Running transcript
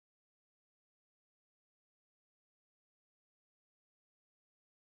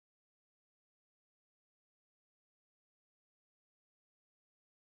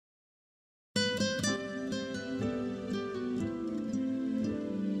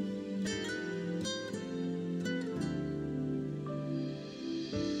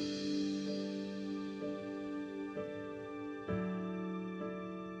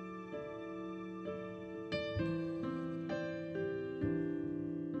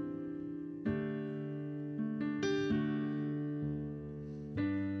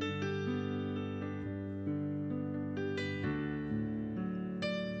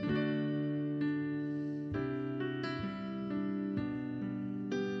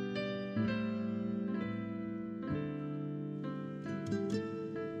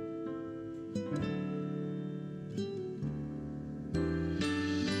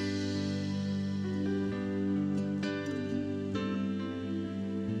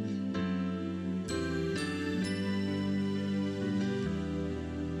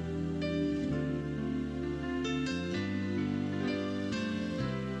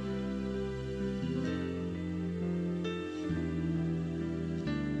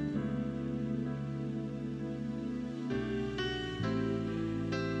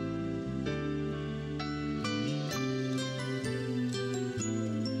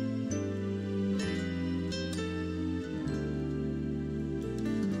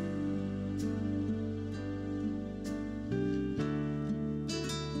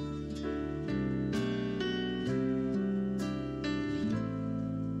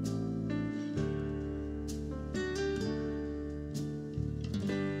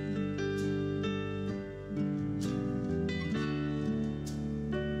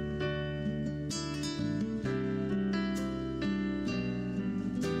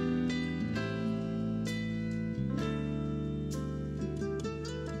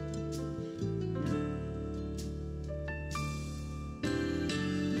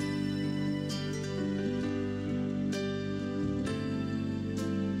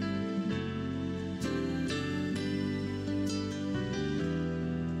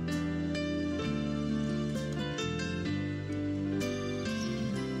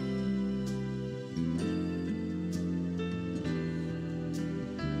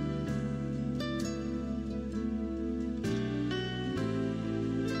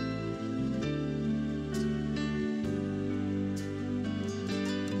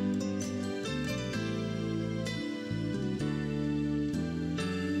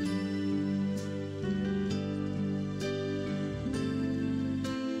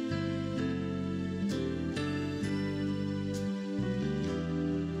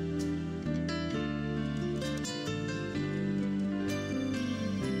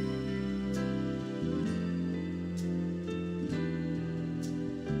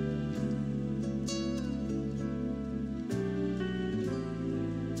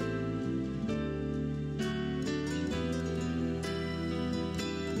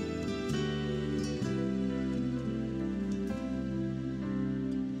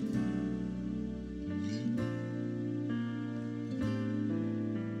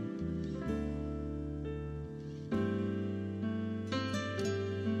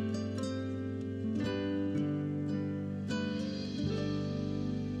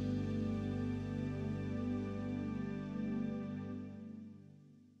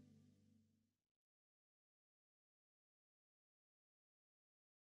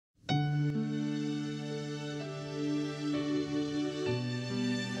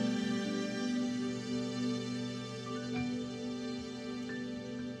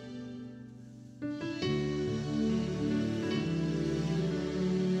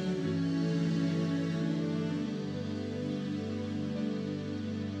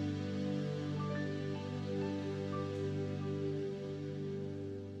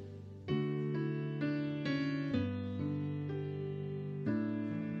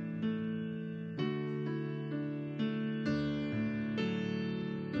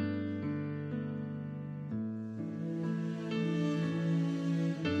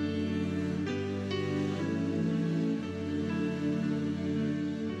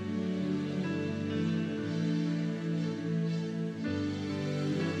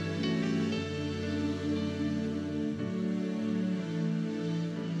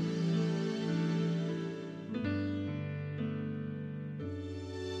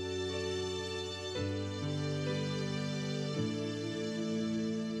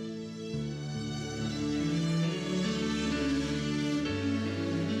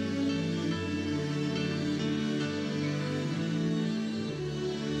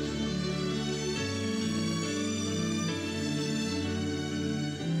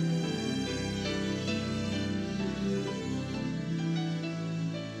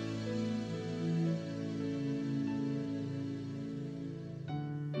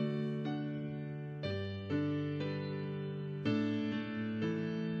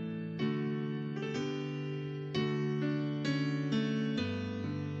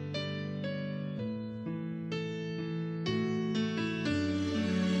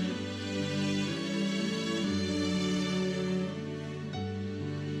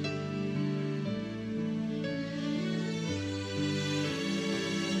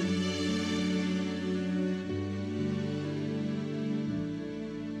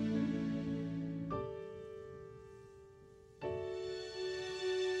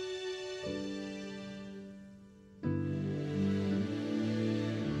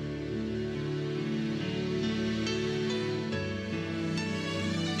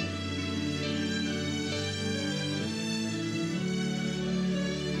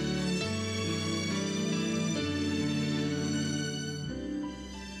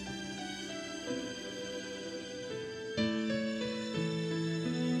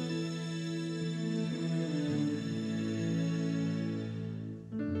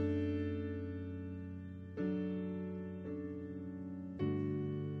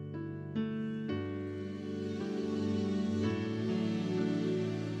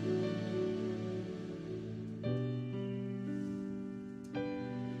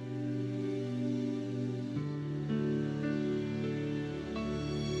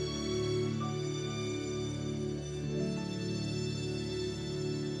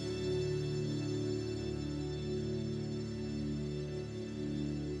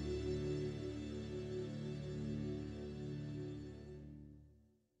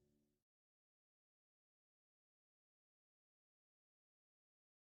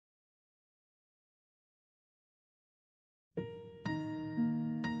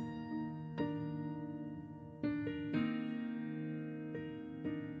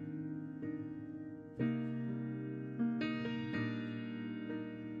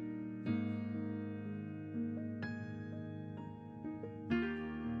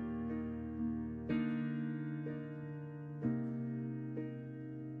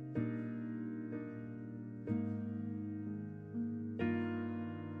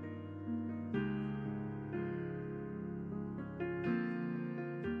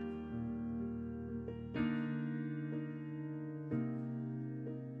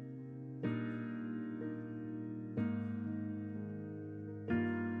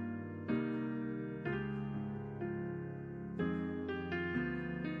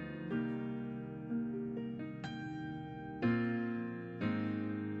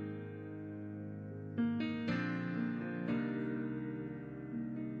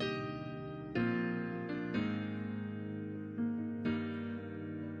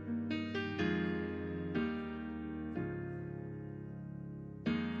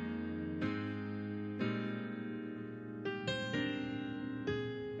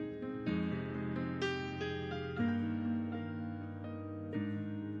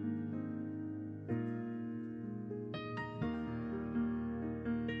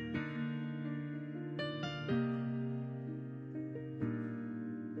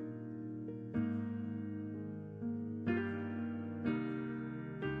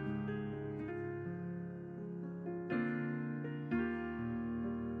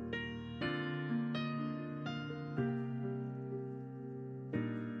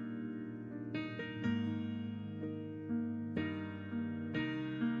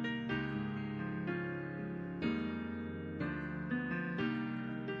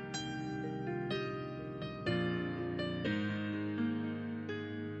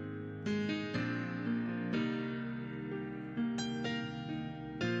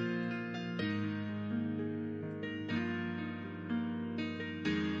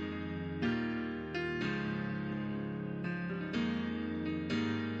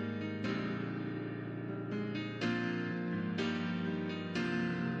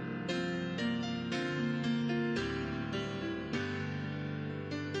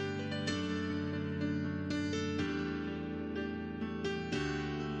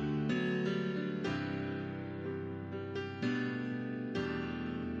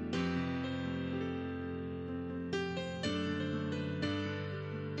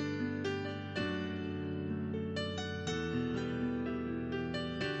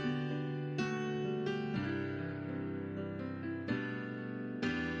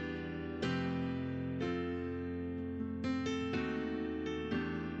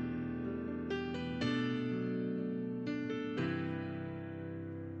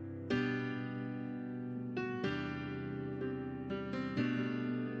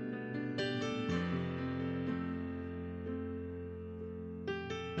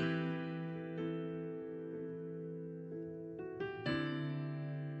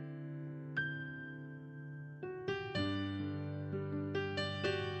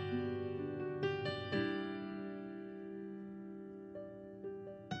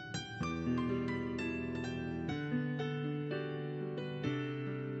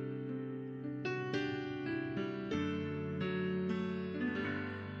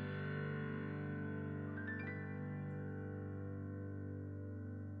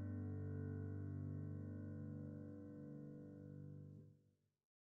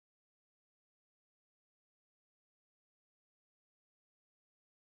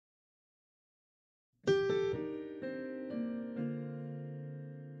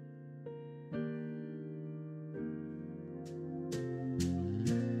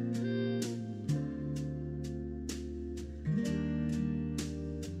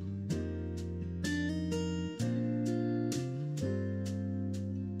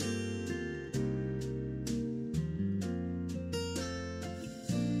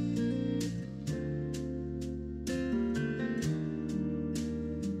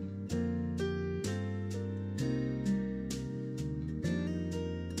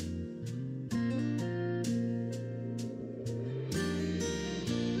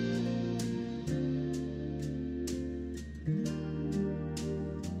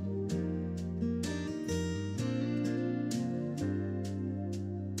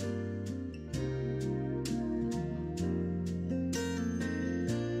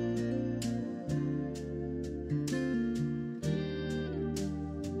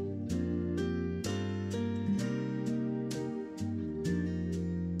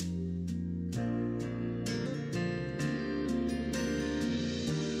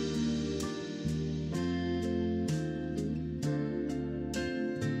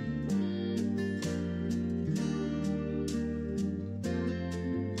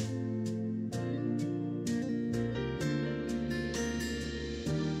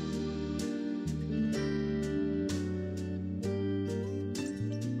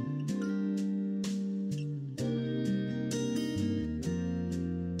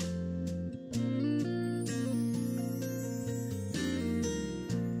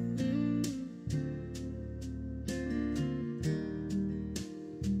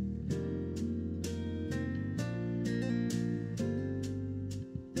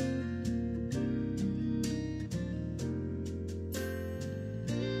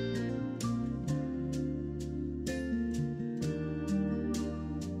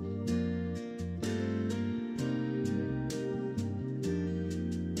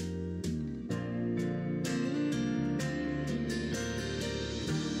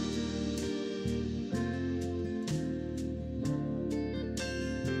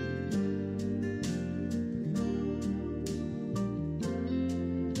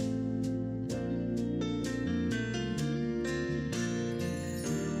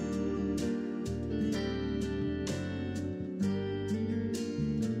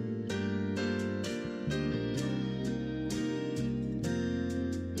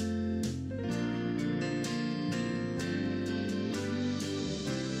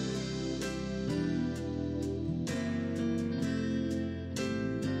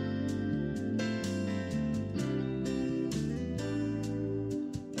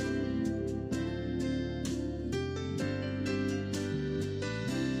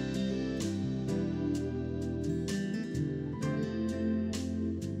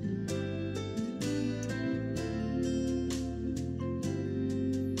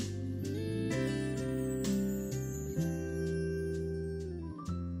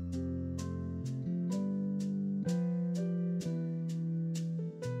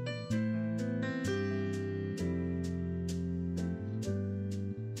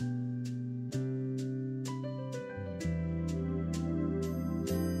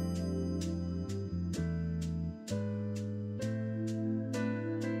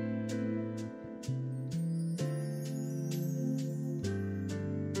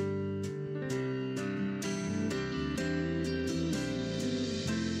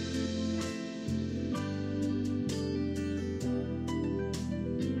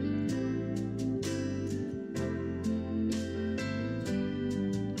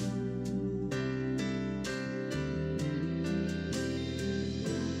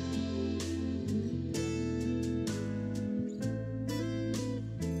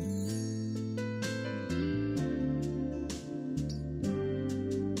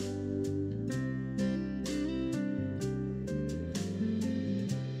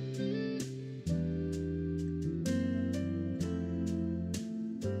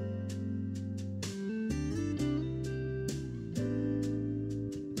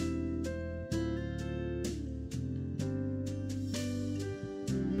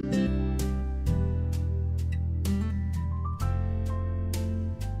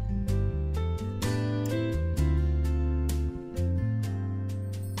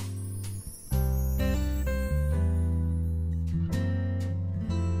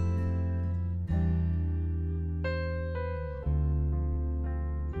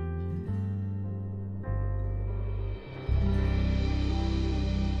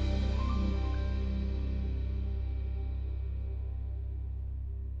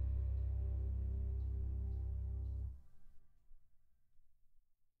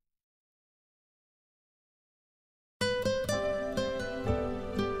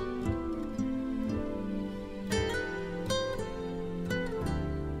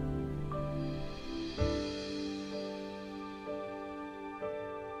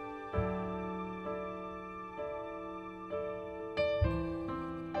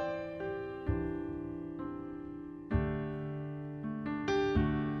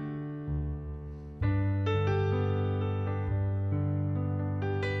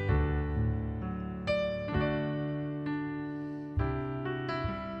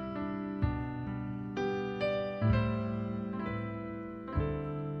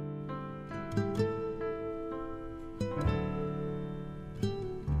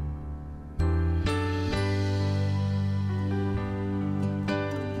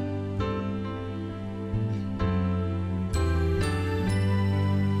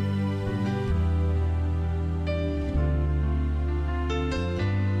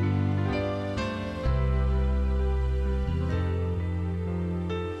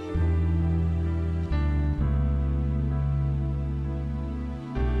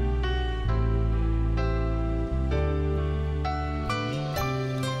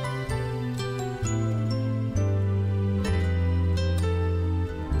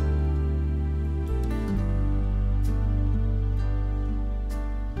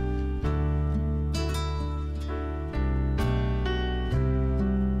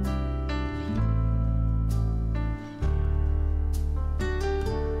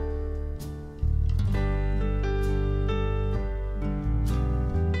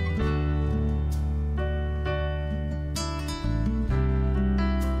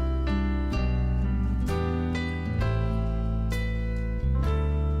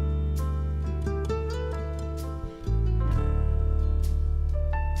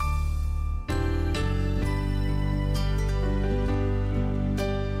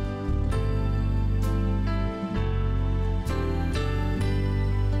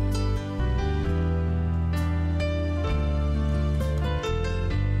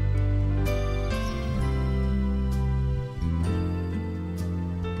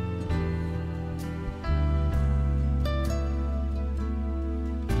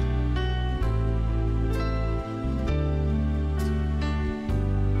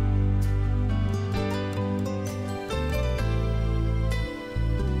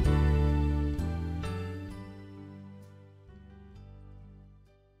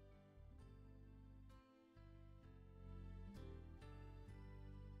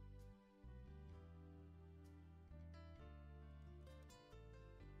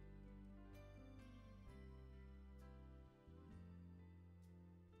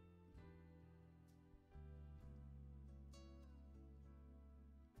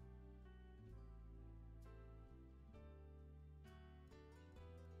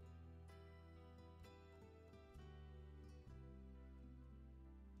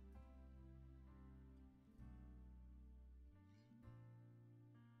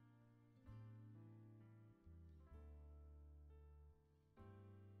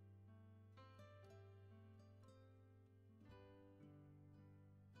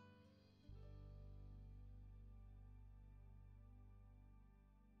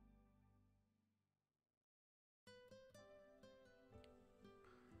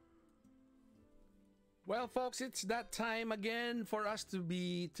Well, folks, it's that time again for us to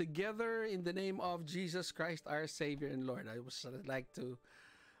be together in the name of Jesus Christ, our Savior and Lord. I would like to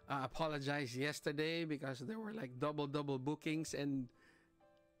apologize yesterday because there were like double bookings, and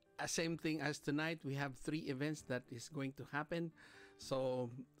same thing as tonight. We have 3 events that is going to happen. So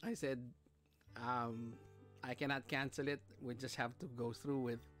I said I cannot cancel it. We just have to go through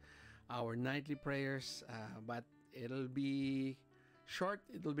with our nightly prayers, but it'll be short,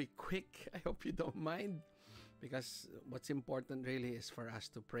 it'll be quick. I hope you don't mind, because what's important really is for us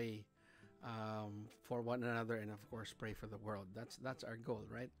to pray for one another, and of course pray for the world. That's our goal,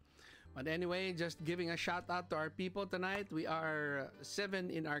 right? But anyway, just giving a shout out to our people tonight. We are 7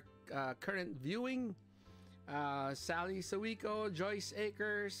 in our current viewing. Sally Sawiko, Joyce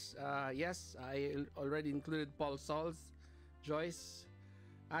Akers, yes, I already included Paul Sauls, Joyce,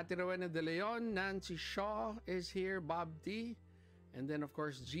 Ate Rowena De Leon, Nancy Shaw is here, Bob T, and then of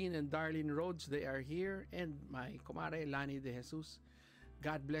course Jean and Darlene Rhodes, they are here, and my kumare Lani De Jesus.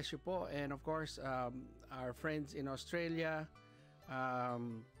 God bless you po. And of course our friends in Australia,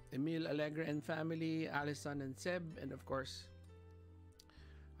 Emil Alegre and family, Alison and Seb, and of course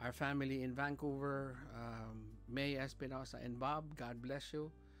our family in Vancouver, May Espinosa and Bob, God bless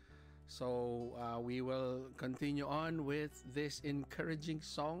you. So we will continue on with this encouraging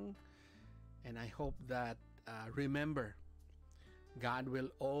song, and I hope that remember, God will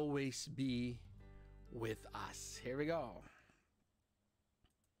always be with us. Here we go.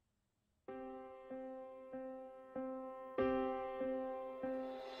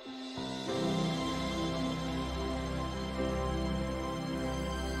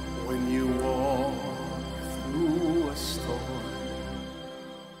 When you walk through a storm,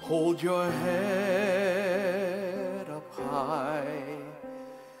 hold your head up high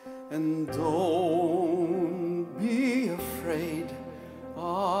and don't be afraid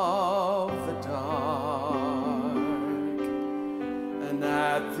of the dark. And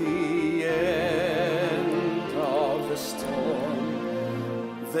at the end of the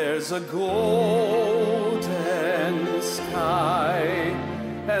storm, there's a golden sky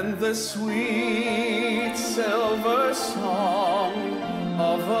and the sweet silver song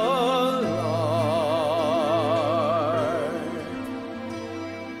of a lark.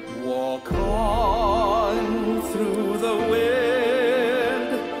 Walk on through the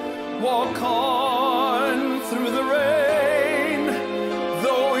wind, walk on through the rain,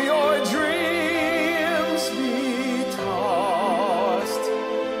 though your dreams be tossed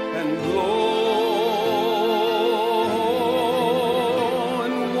and blown.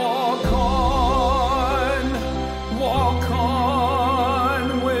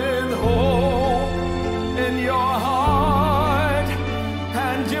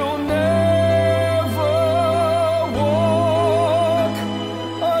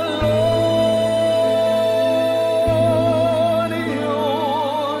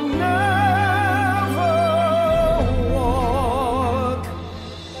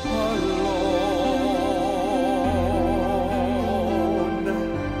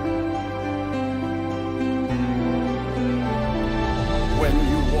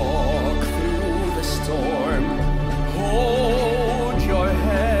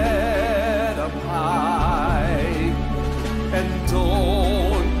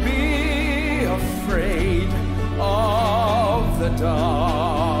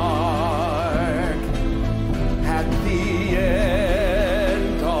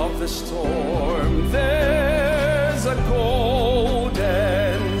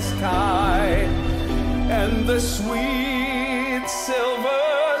 The sweet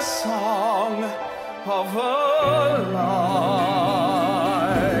silver song of a lark.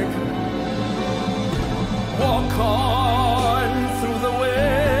 Walk on through the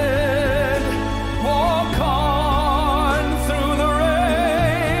wind, walk on through the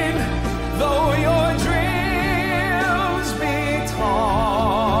rain, though your dreams be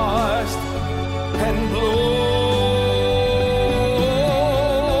tossed and blown.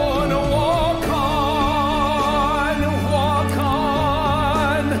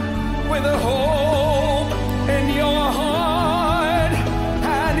 With a hope in your heart.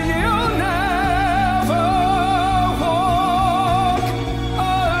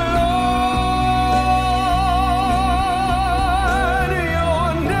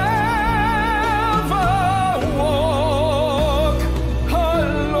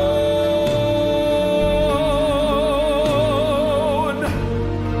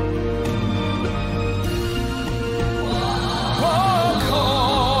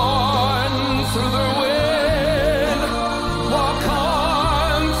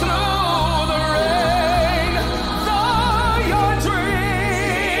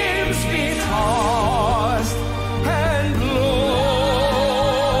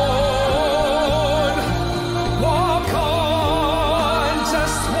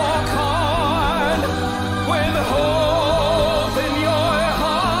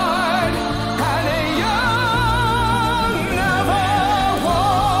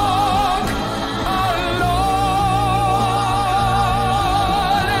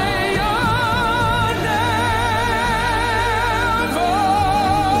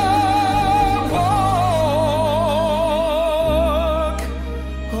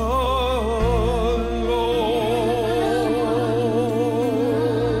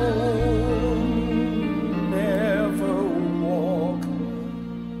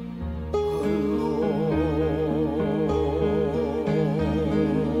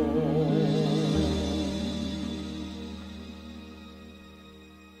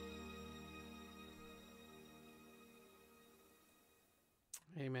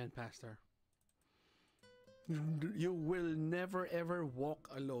 Amen, Pastor. You will never ever walk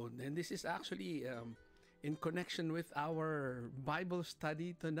alone. And this is actually in connection with our Bible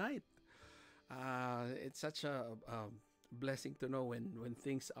study tonight. It's such a blessing to know when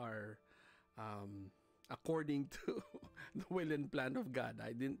things are according to the will and plan of God.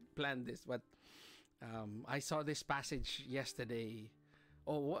 I didn't plan this, but I saw this passage yesterday.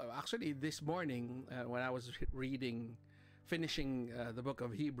 Actually, this morning when I was finishing the book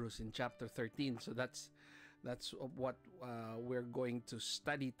of Hebrews in chapter 13. So that's what we're going to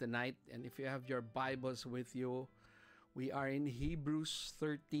study tonight. And if you have your Bibles with you, we are in Hebrews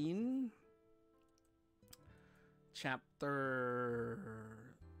 13, chapter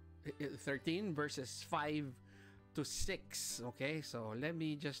 13, verses 5 to 6. Okay, so let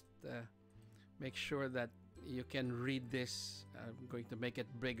me just make sure that you can read this. I'm going to make it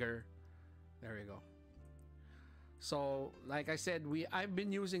bigger. There we go. So, like I said, I've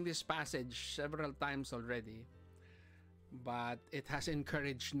been using this passage several times already, but it has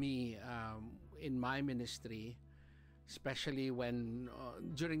encouraged me in my ministry, especially when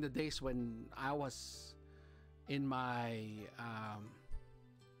during the days when I was in my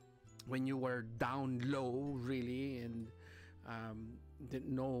when you were down low, really, and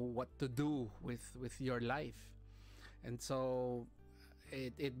didn't know what to do with your life. And so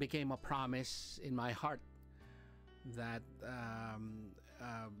it became a promise in my heart that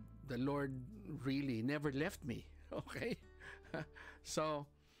the Lord really never left me. Okay. So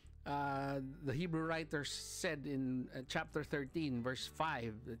the Hebrew writer said in chapter 13 verse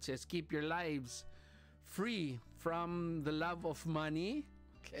 5, it says, keep your lives free from the love of money.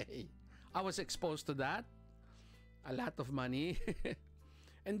 Okay, I was exposed to that, a lot of money.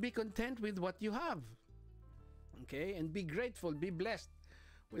 And be content with what you have. Okay, and be grateful, be blessed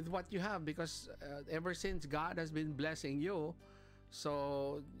with what you have, because ever since God has been blessing you,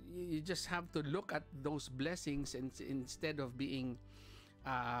 so you just have to look at those blessings and instead of being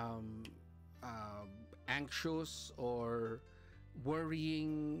anxious or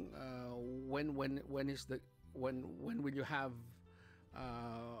worrying when will you have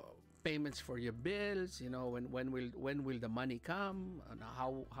payments for your bills, you know, when will the money come, and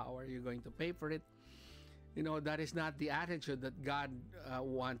how are you going to pay for it. You know, that is not the attitude that God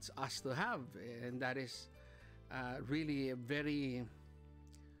wants us to have, and that is really very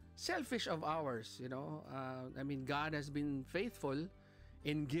selfish of ours. You know, I mean, God has been faithful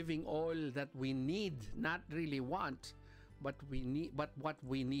in giving all that we need, not really want, but what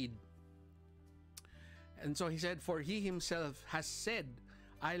we need. And so he said, for he himself has said,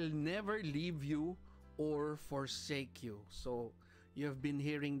 I'll never leave you or forsake you. So you have been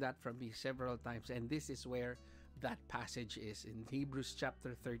hearing that from me several times, and this is where that passage is in Hebrews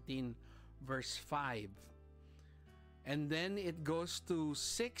chapter 13 verse 5. And then it goes to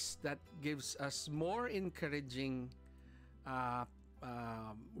 6 that gives us more encouraging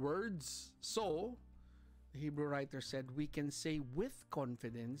words. So the Hebrew writer said, we can say with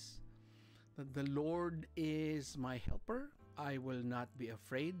confidence that the Lord is my helper. I will not be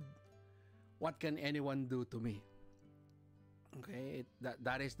afraid. What can anyone do to me? Okay,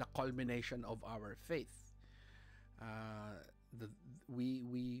 that is the culmination of our faith.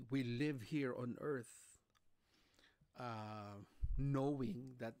 We live here on earth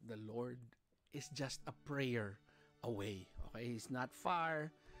knowing that the Lord is just a prayer away. Okay, He's not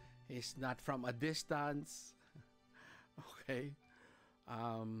far. He's not from a distance. Okay,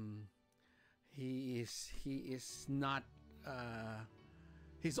 He is not.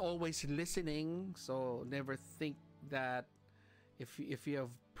 He's always listening. So never think that if you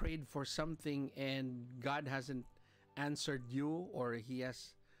have prayed for something and God hasn't answered you, or He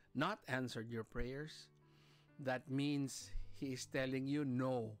has not answered your prayers, that means He is telling you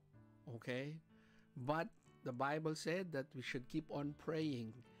no. Okay? But the Bible said that we should keep on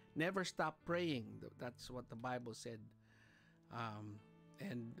praying. Never stop praying. That's what the Bible said.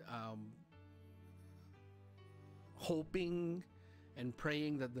 Hoping and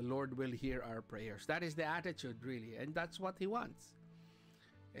praying that the Lord will hear our prayers. That is the attitude, really. And that's what He wants,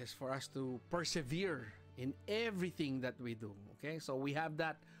 is for us to persevere in everything that we do. Okay? So we have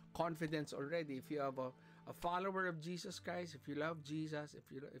that confidence already. If you have a follower of Jesus Christ, if you love Jesus,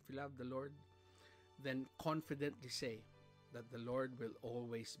 if you love the Lord, then confidently say that the Lord will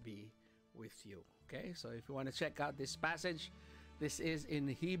always be with you. Okay? So if you want to check out this passage, this is in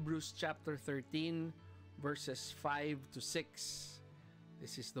Hebrews chapter 13, verses 5 to 6.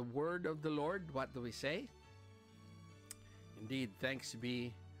 This is the word of the Lord. What do we say? Indeed, thanks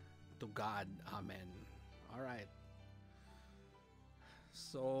be to God. Amen. All right.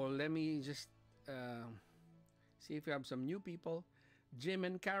 So let me just see if we have some new people. Jim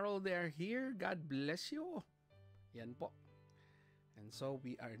and Carol, they are here. God bless you. Yan po. And so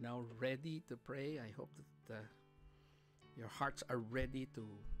we are now ready to pray. I hope that your hearts are ready to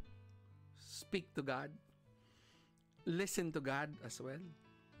speak to God, listen to God as well,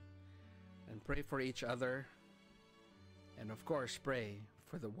 and pray for each other. And of course, pray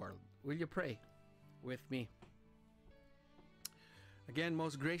for the world. Will you pray with me? Again,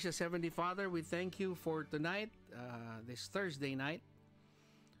 most gracious Heavenly Father, we thank you for tonight, this Thursday night,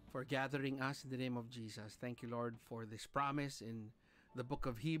 for gathering us in the name of Jesus. Thank you, Lord, for this promise in the book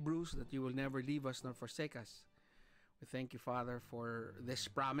of Hebrews that you will never leave us nor forsake us. We thank you, Father, for this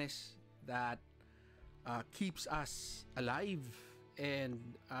promise that keeps us alive and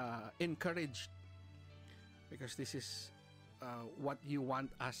encouraged, because this is what you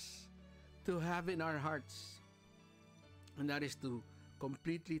want us to have in our hearts, and that is to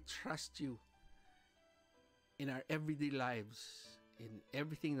completely trust you in our everyday lives. In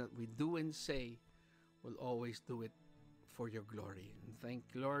everything that we do and say, we'll always do it for your glory. And thank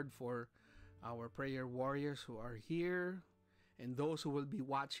you, Lord, for our prayer warriors who are here and those who will be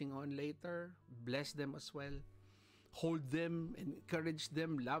watching on later. Bless them as well. Hold them, encourage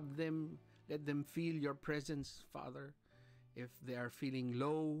them, love them. Let them feel your presence, Father. If they are feeling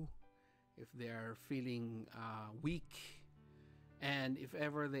low, if they are feeling weak, and if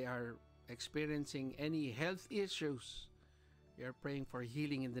ever they are experiencing any health issues, we are praying for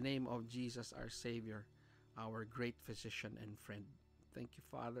healing in the name of Jesus, our Savior, our great physician and friend. Thank you,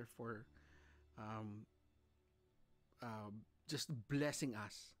 Father, for just blessing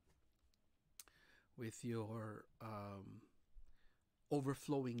us with your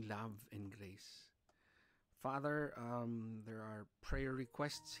overflowing love and grace. Father, there are prayer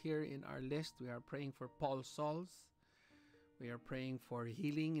requests here in our list. We are praying for Paul Sauls. We are praying for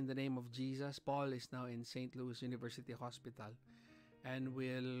healing in the name of Jesus. Paul is now in St. Louis University Hospital and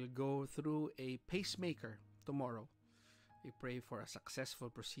will go through a pacemaker tomorrow. We pray for a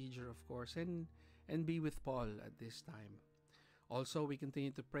successful procedure, of course, and be with Paul at this time. Also, we continue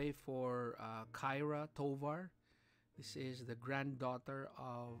to pray for Kyra Tovar. This is the granddaughter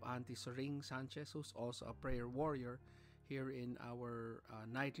of Auntie Soring Sanchez, who's also a prayer warrior here in our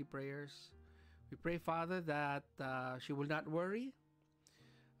nightly prayers. We pray, Father, that she will not worry.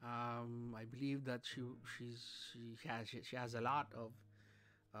 I believe that she has a lot of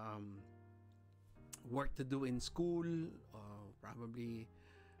work to do in school, probably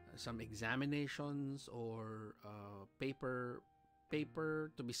some examinations or paper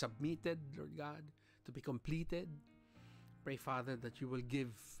to be submitted, Lord God, to be completed. Pray, Father, that you will give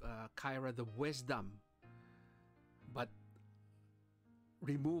Kyra the wisdom, but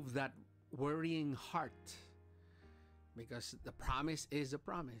remove that worrying heart, because the promise is a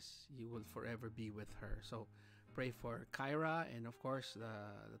promise. You will forever be with her. So pray for Kyra and, of course,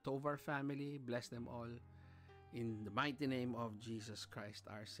 the Tovar family. Bless them all in the mighty name of Jesus Christ,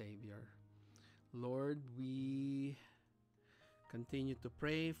 our Savior. Lord, we continue to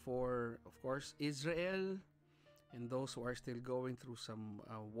pray for, of course, Israel and those who are still going through some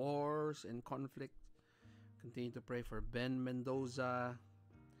wars and conflict. Continue to pray for Ben Mendoza,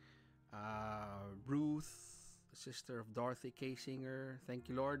 Ruth, the sister of Dorothy Kasinger. Thank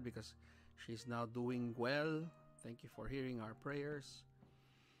you, Lord, because she's now doing well. Thank you for hearing our prayers.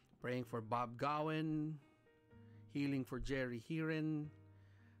 Praying for Bob Gowen, healing for Jerry Heron,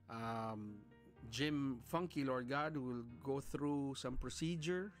 Jim Funky, Lord God, who will go through some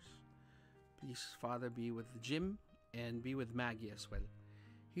procedures. Please, Father, be with Jim and be with Maggie as well.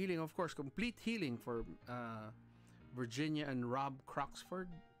 Healing, of course, complete healing for Virginia and Rob Croxford,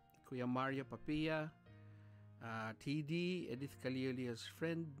 Kuya Mario Papilla, TD, Edith Caliolia's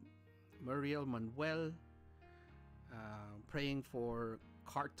friend, Muriel Manuel. Praying for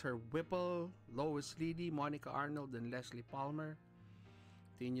Carter Whipple, Lois Leedy, Monica Arnold, and Leslie Palmer.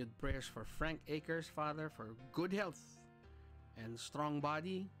 Continued prayers for Frank Akers, Father, for good health and strong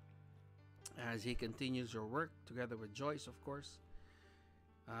body as he continues your work together with Joyce, of course.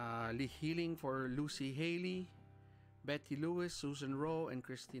 Healing for Lucy Haley, Betty Lewis, Susan Rowe, and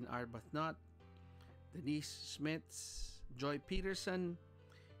Christine Arbuthnot. Denise Smiths, Joy Peterson.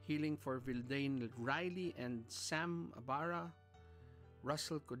 Healing for Vildane Riley and Sam Abara.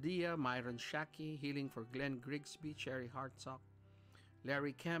 Russell Codia, Myron Shaki. Healing for Glenn Grigsby, Cherry Hartsock,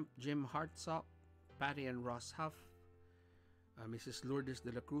 Larry Kemp, Jim Hartsock, Patty and Ross Huff. Mrs. Lourdes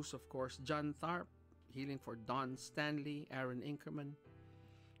de la Cruz, of course. John Tharp. Healing for Don Stanley, Aaron Inkerman,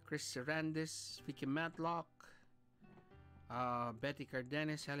 Chris Sarandis, Vicky Matlock, Betty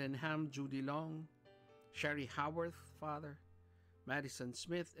Cardenas, Helen Ham, Judy Long, Sherry Howarth, Father, Madison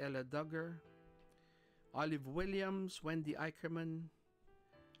Smith, Ella Duggar, Olive Williams, Wendy Eicherman,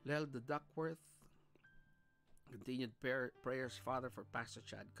 Lelda Duckworth. Continued prayers, Father, for Pastor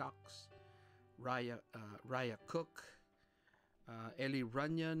Chad Cox, Raya Cook, Ellie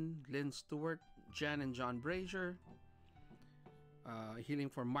Runyon, Lynn Stewart, Jan and John Brazier. Healing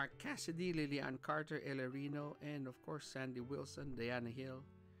for Mark Cassidy, Lilian Carter, Ella Reno, and of course Sandy Wilson, Diana Hill,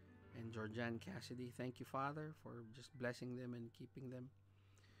 and Georgianne Cassidy. Thank you, Father, for just blessing them and keeping them.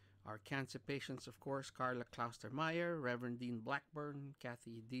 Our cancer patients, of course, Carla Klaustermeyer, Reverend Dean Blackburn,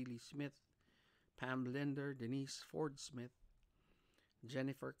 Kathy Dealey Smith, Pam Linder, Denise Ford Smith,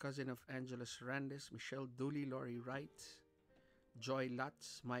 Jennifer, cousin of Angela Sarandis, Michelle Dooley, Laurie Wright, Joy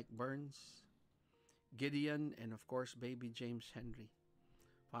Lutz, Mike Burns, Gideon, and of course, baby James Henry.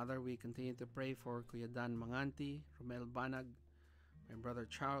 Father, we continue to pray for Kuya Dan Manganti, Romel Banag, my brother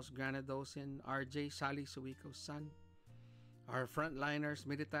Charles Granadosin, RJ Sally Suwico's son, our frontliners,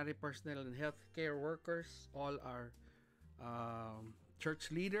 military personnel, and healthcare workers, all our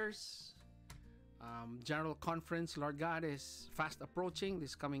church leaders. General Conference, Lord God, is fast approaching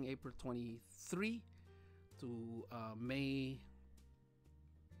this coming April 23 to May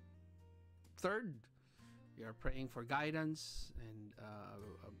 3rd. We are praying for guidance and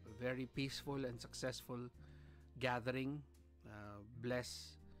a very peaceful and successful gathering.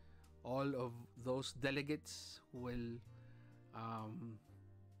 Bless all of those delegates who will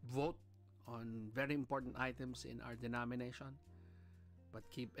vote on very important items in our denomination. But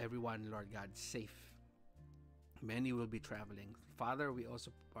keep everyone, Lord God, safe. Many will be traveling. Father, we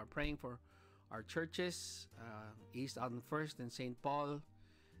also are praying for our churches, East Alton First and St. Paul,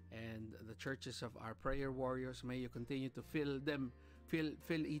 and the churches of our prayer warriors. May you continue to fill them,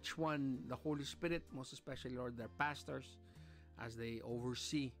 fill each one the Holy Spirit, most especially, Lord, their pastors, as they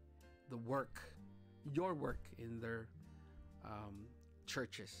oversee the work, your work in their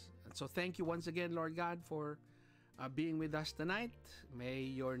churches. And so thank you once again, Lord God, for being with us tonight. May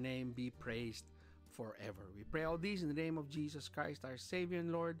your name be praised forever. We pray all these in the name of Jesus Christ, our Savior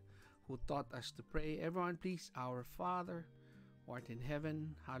and Lord, who taught us to pray. Everyone, please. Our Father, who art in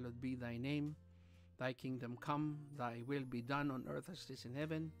heaven, hallowed be thy name. Thy kingdom come, thy will be done on earth as it is in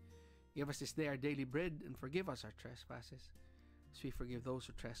heaven. Give us this day our daily bread, and forgive us our trespasses, as we forgive those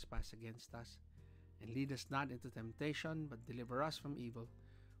who trespass against us. And lead us not into temptation, but deliver us from evil.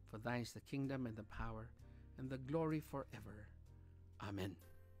 For thine is the kingdom and the power and the glory forever. Amen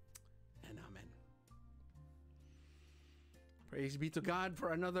and amen. Praise be to God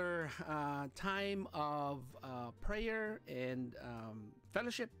for another time of prayer and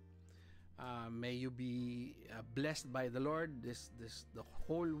fellowship. May you be blessed by the Lord the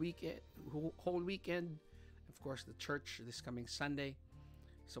whole weekend. Of course, the church this coming Sunday.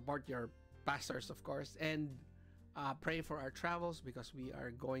 Support your pastors, of course, and pray for our travels, because we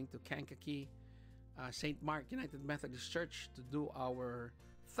are going to Kankakee, St. Mark United Methodist Church, to do our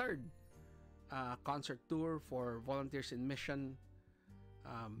third concert tour for Volunteers in Mission,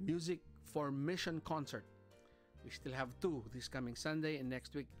 Music for Mission concert. We still have two this coming Sunday, and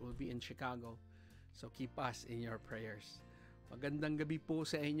next week we'll be in Chicago. So keep us in your prayers. Magandang gabi po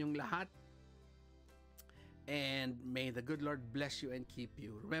sa inyong lahat. And may the good Lord bless you and keep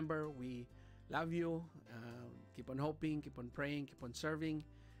you. Remember, we love you. Keep on hoping, keep on praying, keep on serving,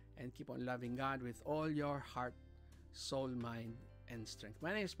 and keep on loving God with all your heart, soul, mind, and strength.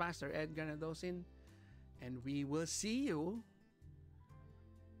 My name is Pastor Ed Granadosin, and we will see you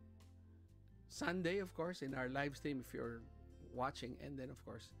Sunday, of course, in our live stream if you're watching. And then, of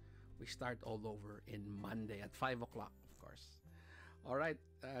course, we start all over in Monday at 5 o'clock, of course. All right.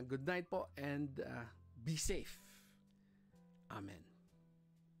 Good night po, and be safe. Amen.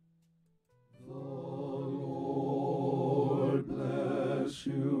 The Lord bless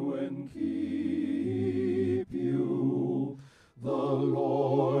you and keep you. The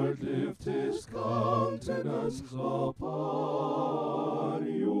Lord lift his countenance upon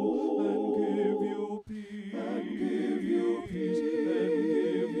you and give you peace. And give you peace.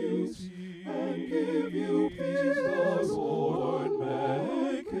 And give you peace. The Lord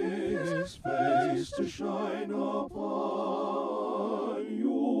make his face to shine upon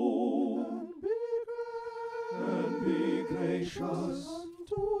you and be gracious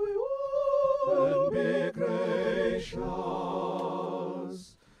unto you. And be gracious.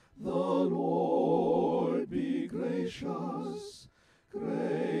 The Lord be gracious,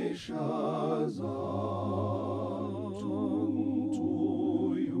 gracious.